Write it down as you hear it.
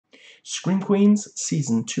Scream Queens,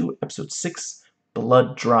 Season 2, Episode 6,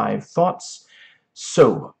 Blood Drive. Thoughts?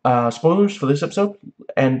 So, spoilers for this episode,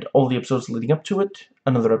 and all the episodes leading up to it.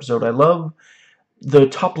 Another episode I love. The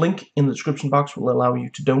top link in the description box will allow you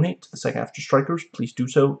to donate to the SAG-AFTRA Strikers. Please do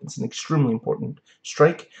so. It's an extremely important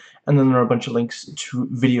strike. And then there are a bunch of links to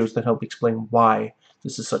videos that help explain why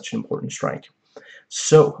this is such an important strike.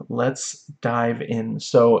 So, let's dive in.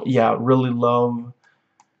 So, yeah, really love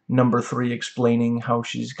number 3 explaining how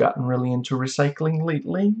she's gotten really into recycling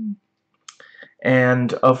lately.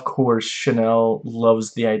 And, of course, Chanel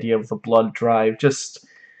loves the idea of the blood drive. Just,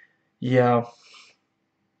 yeah.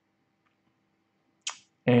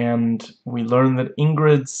 And we learn that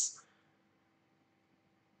Ingrid's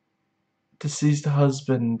deceased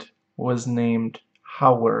husband was named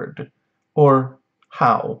Howard, or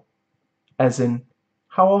How, as in,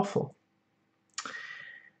 how awful.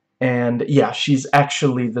 And, yeah, she's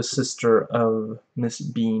actually the sister of Miss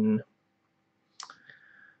Bean.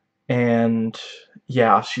 And,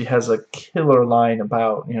 yeah, she has a killer line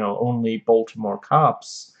about, you know, only Baltimore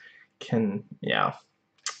cops can, yeah.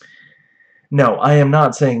 No, I am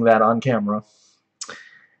not saying that on camera.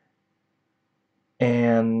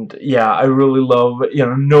 And, yeah, I really love, you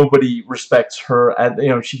know, nobody respects her. You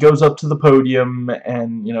know, she goes up to the podium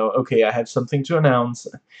and, you know, okay, I have something to announce.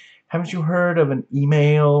 Haven't you heard of an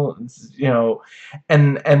email? You know,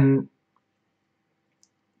 and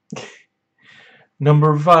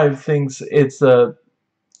number 5 thinks it's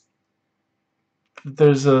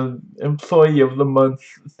there's a employee of the month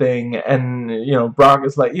thing, and you know Brock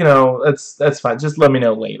is like, you know, that's fine, just let me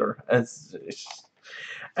know later.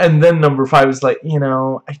 And then number 5 is like, you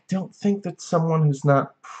know, I don't think that someone who's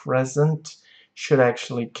not present should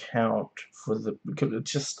actually count for the, because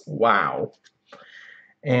it's just wow.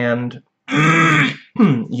 And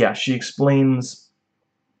yeah, she explains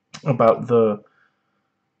about the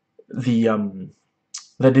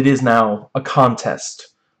that it is now a contest,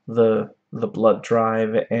 the blood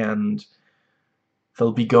drive, and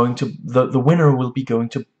they'll be going to the winner will be going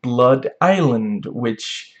to Blood Island,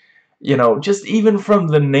 which, you know, just even from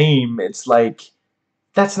the name, it's like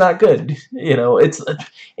that's not good. You know, it's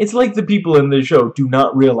like the people in the show do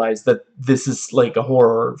not realize that this is like a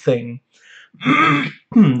horror thing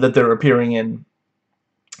that they're appearing in.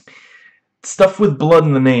 Stuff with blood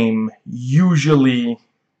in the name usually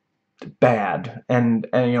bad, and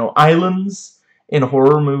you know, islands in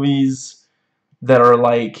horror movies that are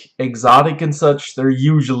like exotic and such, they're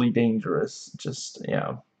usually dangerous. Just,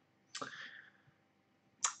 yeah.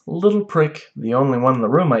 Little prick, the only one in the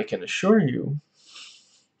room, I can assure you.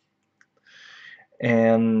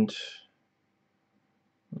 And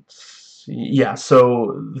let's see, yeah,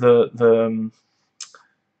 so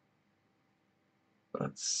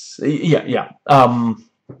let's see, yeah.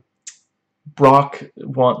 Brock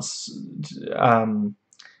wants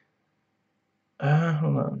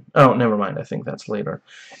hold on. Oh, never mind. I think that's later.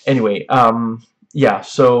 Anyway, yeah,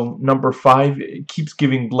 so number 5 keeps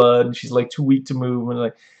giving blood. She's like too weak to move, and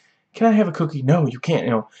like, can I have a cookie? No, you can't.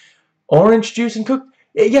 You know, orange juice and cook.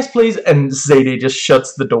 Yes, please. And Zayde just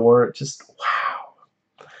shuts the door. Just wow.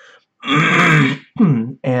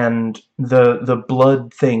 And the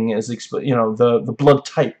blood thing is, you know, the blood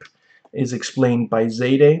type is explained by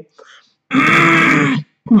Zayde.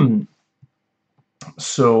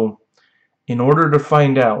 So, in order to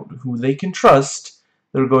find out who they can trust,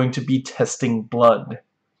 they're going to be testing blood.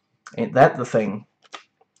 Ain't that the thing?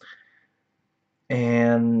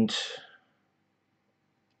 And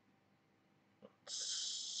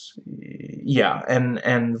let's see, yeah, and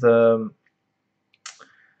the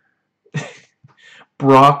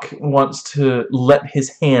Brock wants to let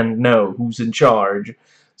his hand know who's in charge,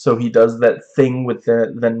 so he does that thing with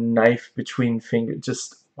the knife between fingers.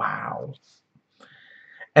 Just wow.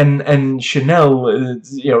 And Chanel,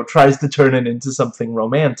 you know, tries to turn it into something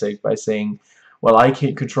romantic by saying, well, I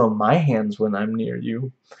can't control my hands when I'm near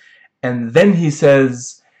you. And then he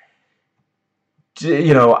says,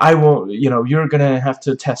 you know, I won't, you know, you're gonna have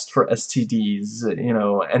to test for STDs, you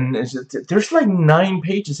know, and there's like 9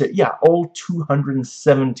 pages here. Yeah, all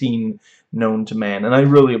 217 known to man, and I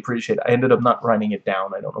really appreciate it. I ended up not writing it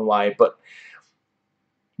down, I don't know why, but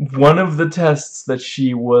one of the tests that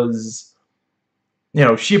she was, you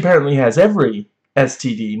know, she apparently has every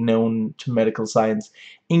STD known to medical science,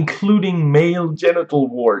 including male genital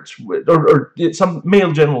warts, or some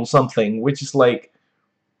male genital something, which is like,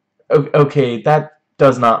 okay, that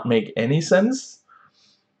does not make any sense.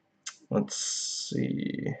 Let's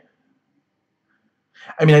see.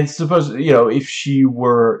 I mean, I suppose, you know, if she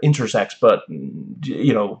were intersex, but,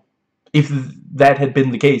 you know, if that had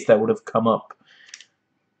been the case, that would have come up.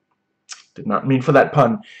 Did not mean for that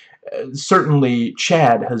pun. Certainly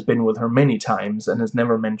Chad has been with her many times and has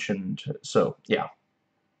never mentioned, so yeah.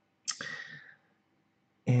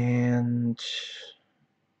 And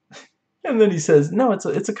then he says, no, it's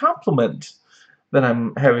a compliment that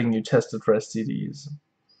I'm having you tested for STDs.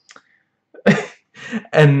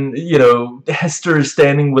 And, you know, Hester is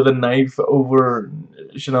standing with a knife over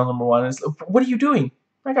Chanel number 1 and is like, what are you doing?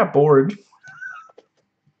 I got bored.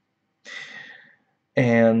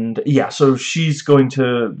 And yeah, so she's going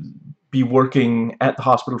to be working at the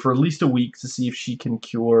hospital for at least a week to see if she can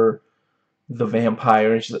cure the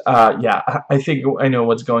vampire. And she's yeah, I think I know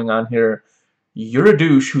what's going on here. You're a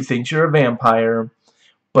douche who thinks you're a vampire,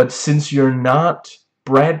 but since you're not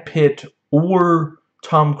Brad Pitt or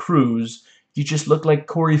Tom Cruise, you just look like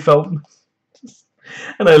Corey Feldman.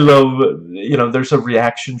 And I love, you know, there's a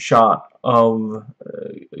reaction shot of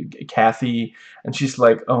Kathy, and she's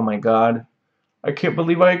like, oh my god, I can't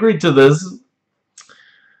believe I agreed to this.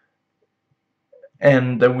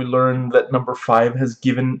 And then we learn that number 5 has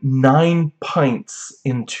given 9 pints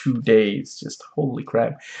in 2 days. Just holy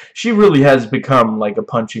crap. She really has become like a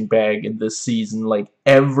punching bag in this season. Like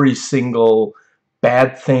every single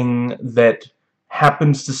bad thing that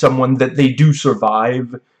happens to someone that they do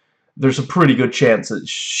survive, there's a pretty good chance that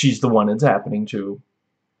she's the one it's happening to.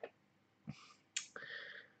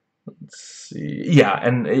 Let's see. Yeah,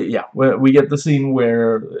 and yeah, we get the scene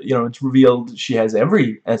where, you know, it's revealed she has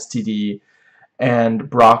every STD. And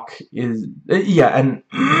Brock is, yeah, and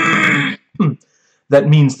that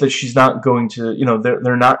means that she's not going to, you know,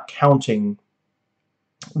 they're not counting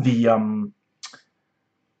the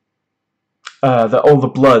all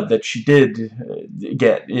the blood that she did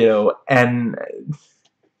get, you know, and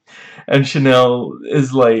Chanel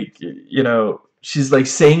is like, you know, she's like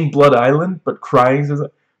saying Blood Island but crying, she's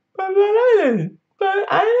like, Blood Island, Blood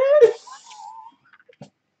Island.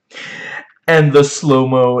 And the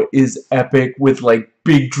slow-mo is epic with like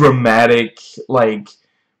big dramatic like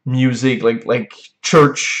music, like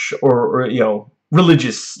church or you know,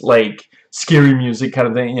 religious like scary music kind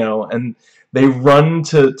of thing, you know, and they run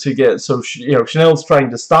to get, so she, you know, Chanel's trying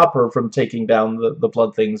to stop her from taking down the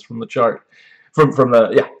blood things from the chart, from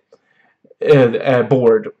the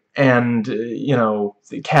board, and you know,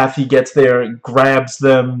 Kathy gets there, grabs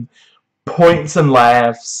them, points and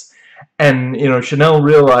laughs. And, you know, Chanel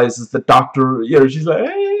realizes the doctor, you know, she's like,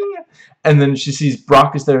 hey. And then she sees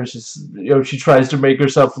Brock is there, and she's, you know, she tries to make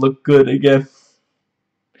herself look good again.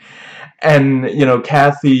 And, you know,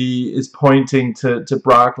 Kathy is pointing to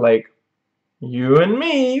Brock like, you and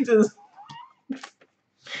me. Just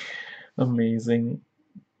amazing.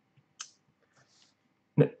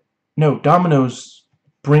 No, Domino's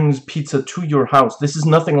brings pizza to your house. This is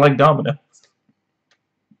nothing like Domino's.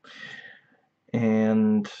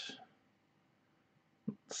 And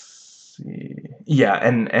yeah,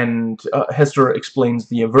 and Hester explains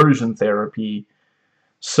the aversion therapy.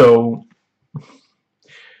 So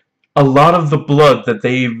a lot of the blood that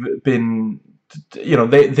they've been, you know,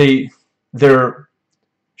 they're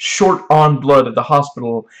short on blood at the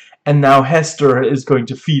hospital, and now Hester is going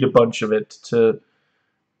to feed a bunch of it to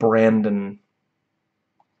Brandon.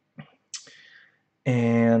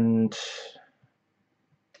 And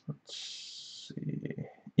let's see.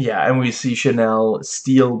 Yeah, and we see Chanel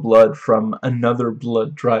steal blood from another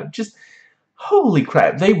blood drive. Just, holy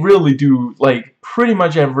crap, they really do, like, pretty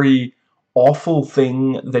much every awful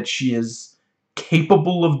thing that she is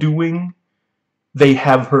capable of doing, they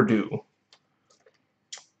have her do.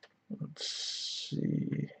 Let's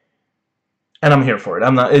see. And I'm here for it.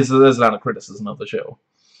 I'm not, this is not a criticism of the show.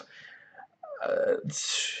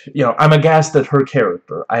 You know, I'm aghast at her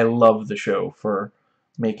character. I love the show for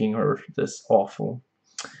making her this awful.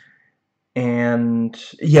 And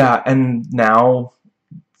yeah, and now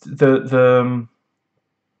the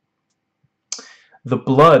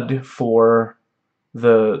blood for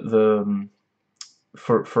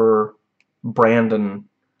for Brandon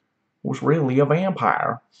was really a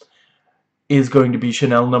vampire is going to be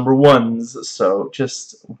Chanel number 1's. So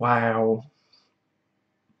just wow.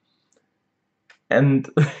 And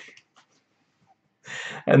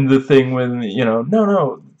and the thing when, you know,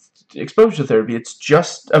 no, exposure therapy, it's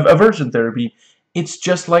just aversion therapy, it's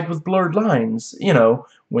just like with blurred lines. You know,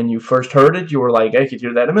 when you first heard it, you were like, I could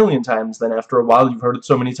hear that a million times. Then after a while, you've heard it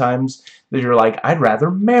so many times that you're like, I'd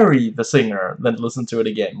rather marry the singer than listen to it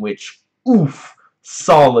again. Which, oof,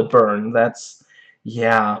 solid burn. That's,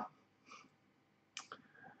 yeah.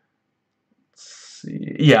 Let's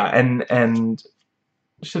see. Yeah, and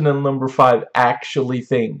Chanel number 5 actually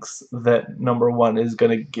thinks that number 1 is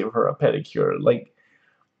gonna give her a pedicure. Like,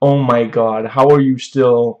 oh my god, how are you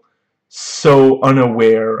still so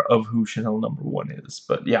unaware of who Chanel number 1 is.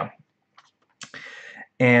 But yeah.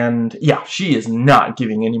 And yeah, she is not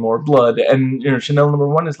giving any more blood. And you know, Chanel number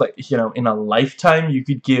 1 is like, you know, in a lifetime you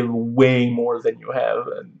could give way more than you have.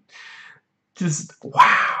 And just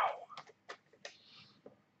wow.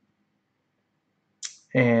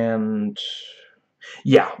 And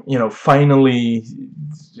yeah, you know, finally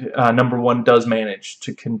number 1 does manage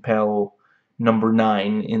to compel number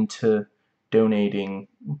 9 into donating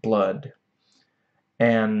blood.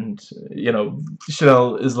 And, you know,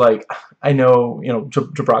 Chanel is like, I know, you know,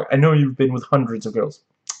 to Brock, I know you've been with hundreds of girls.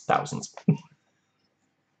 Thousands.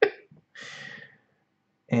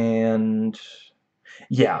 And,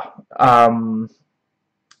 yeah, the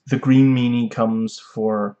green meanie comes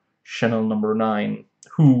for Chanel number 9,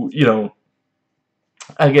 who, you know,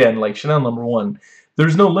 again, like Chanel number 1,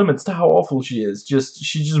 there's no limits to how awful she is.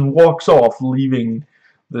 She just walks off, leaving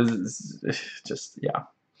the, just, yeah.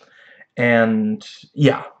 And,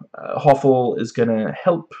 yeah, Hoffel is gonna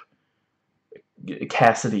help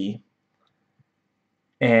Cassidy.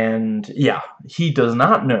 And, yeah, he does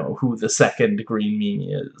not know who the second green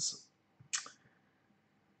meanie is.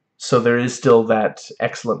 So there is still that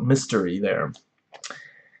excellent mystery there.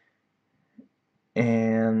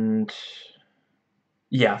 And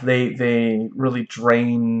yeah, they really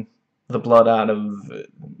drain the blood out of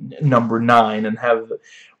number 9 and have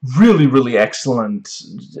really excellent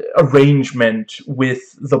arrangement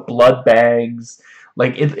with the blood bags.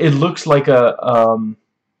 Like it looks like a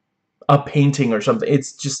painting or something.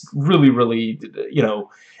 It's just really, you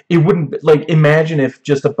know, it wouldn't, like, imagine if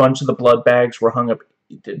just a bunch of the blood bags were hung up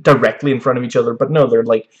directly in front of each other, but no, they're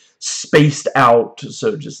like spaced out.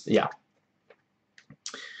 So just, yeah.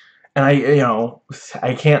 And you know,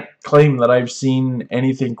 I can't claim that I've seen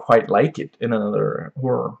anything quite like it in another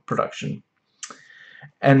horror production.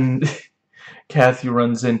 And Kathy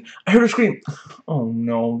runs in. I heard her scream. Oh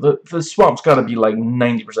no, the swamp's got to be like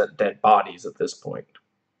 90% dead bodies at this point.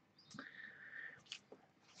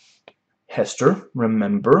 Hester,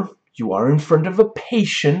 remember, you are in front of a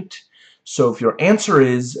patient, so if your answer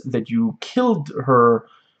is that you killed her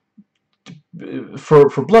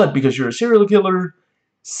for blood because you're a serial killer,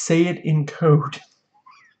 say it in code.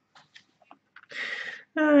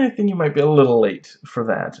 I think you might be a little late for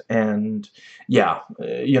that. And yeah,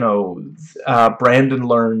 you know, Brandon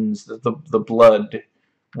learns that the blood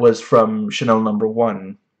was from Chanel number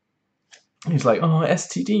 1. He's like, oh,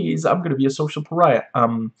 STDs, I'm gonna be a social pariah.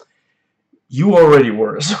 You already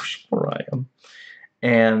were a social pariah.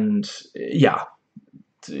 And yeah,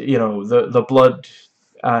 you know, the blood,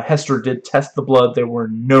 Hester did test the blood. There were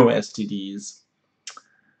no STDs.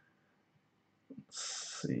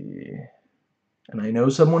 Let's see. And I know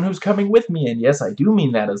someone who's coming with me, and yes, I do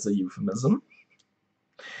mean that as a euphemism.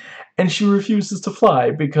 And she refuses to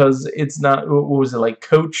fly because it's not, what was it, like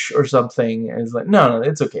Coach or something? And it's like, no,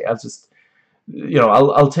 it's okay. I'll just, you know,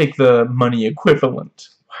 I'll take the money equivalent.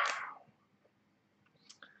 Wow.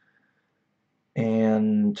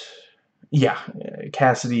 And yeah,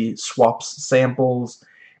 Cassidy swaps samples,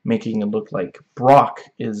 making it look like Brock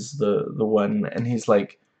is the one, and he's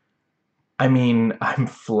like, I mean, I'm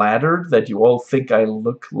flattered that you all think I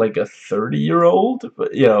look like a 30-year-old,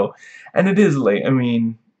 but, you know, and it is late. I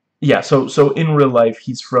mean, yeah, so in real life,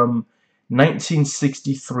 he's from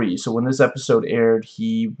 1963. So when this episode aired,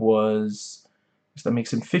 he was, that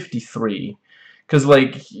makes him 53. Because,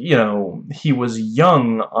 like, you know, he was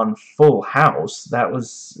young on Full House. That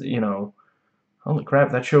was, you know, holy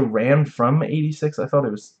crap, that show ran from 86? I thought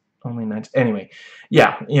it was only 90. Anyway,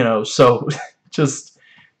 yeah, you know, so just,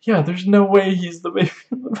 yeah, there's no way he's the baby.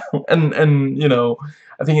 And you know,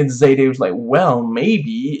 I think it's Zayday was like, well,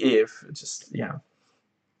 maybe if, just, yeah.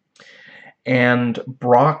 And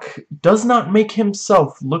Brock does not make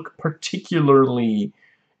himself look particularly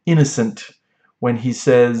innocent when he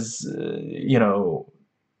says,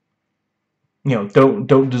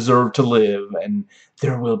 don't deserve to live, and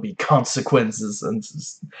there will be consequences, and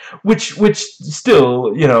which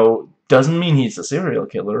still, you know, doesn't mean he's a serial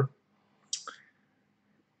killer.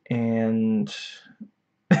 And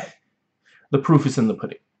the proof is in the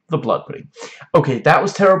pudding, the blood pudding. Okay, that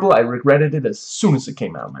was terrible. I regretted it as soon as it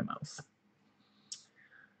came out of my mouth.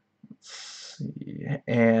 Let's see,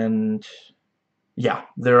 and yeah,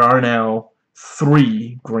 there are now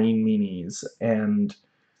 3 green meanies, and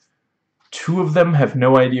 2 of them have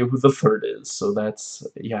no idea who the third is, so that's,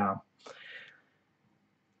 yeah.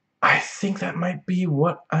 I think that might be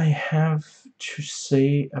what I have to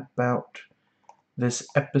say about this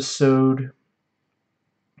episode.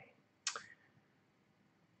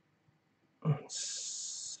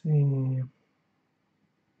 Let's see.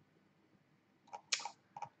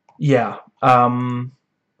 Yeah. Um,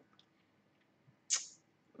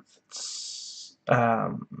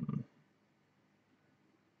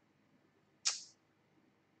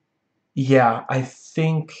 yeah, I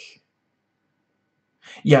think,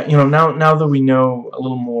 yeah, you know, now that we know a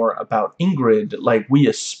little more about Ingrid, like, we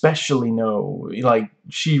especially know, like,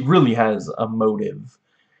 she really has a motive,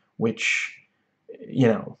 which, you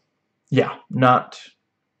know, yeah, not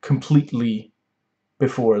completely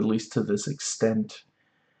before, at least to this extent.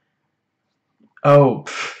 Oh,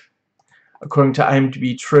 according to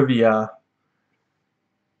IMDb trivia,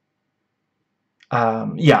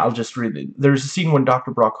 yeah, I'll just read it. There's a scene when Dr.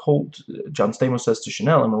 Brock Holt, John Stamos says to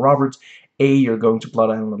Chanel, Emma Roberts, A, you're going to Blood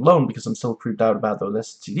Island alone because I'm still creeped out about those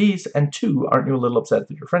STDs, and 2, aren't you a little upset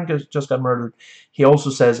that your friend just got murdered? He also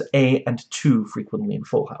says A and 2 frequently in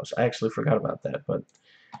Full House. I actually forgot about that, but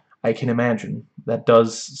I can imagine. That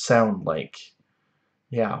does sound like,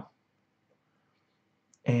 yeah.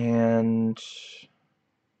 And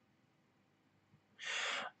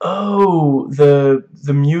oh, the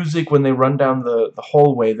music when they run down the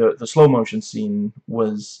hallway, the slow motion scene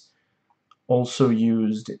was also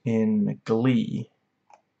used in Glee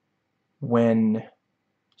when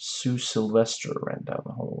Sue Sylvester ran down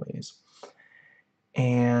the hallways.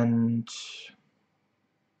 And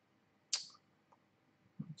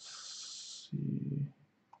let's see.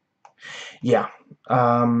 Yeah.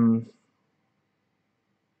 Um,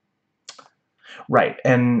 right.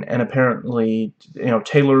 And apparently, you know,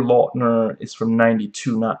 Taylor Lautner is from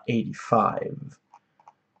 92, not 85.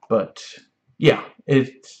 But yeah,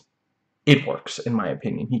 it works in my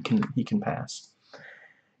opinion. He can pass.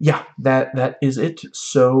 Yeah, that is it.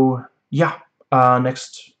 So yeah,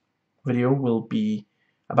 next video will be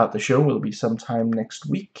about the show. Will be sometime next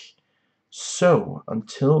week. So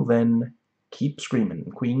until then, keep screaming,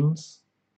 Queens.